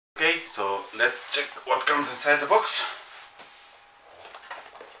so let's check what comes inside the box.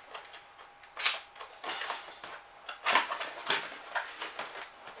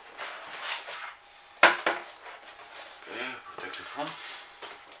 Okay, protective foam.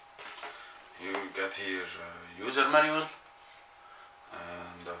 You got here user manual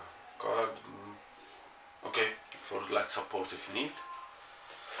and card. Okay, for like support if you need.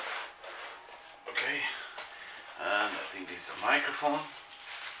 Okay, and I think this is a microphone.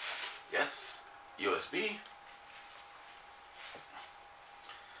 Yes, USB.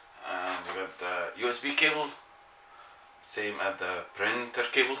 And you got the USB cable, same as the printer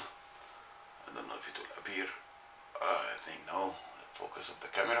cable. I don't know if it will appear. I think no. Focus of the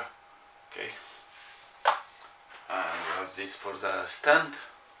camera. Okay. And you have this for the stand.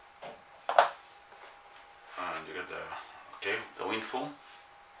 And you got the wind foam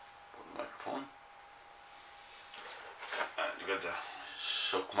for the microphone. And you got the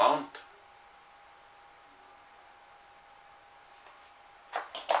shock mount.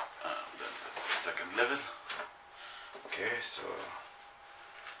 And then that's the second level. Okay, so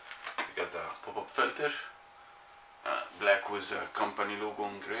you got the pop-up filter. Black with a company logo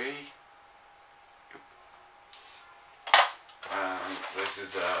in grey. Yep. And this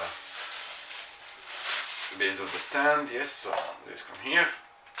is the base of the stand. Yes, so this come here.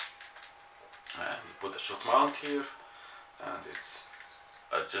 And you put the shock mount here. And it's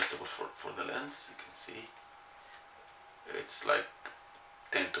adjustable for the lens. You can see it's like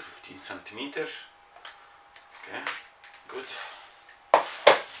 10 to 15 centimeters. Okay, good.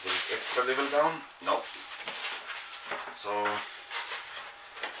 There's extra level down? No. So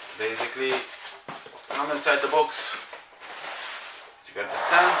basically come inside the box. So you got the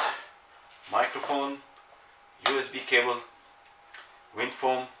stand, microphone, USB cable, wind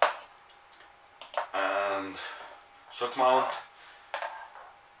foam, and shock mount,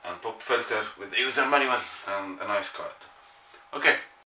 and pop filter with the user manual and a nice card. Okay.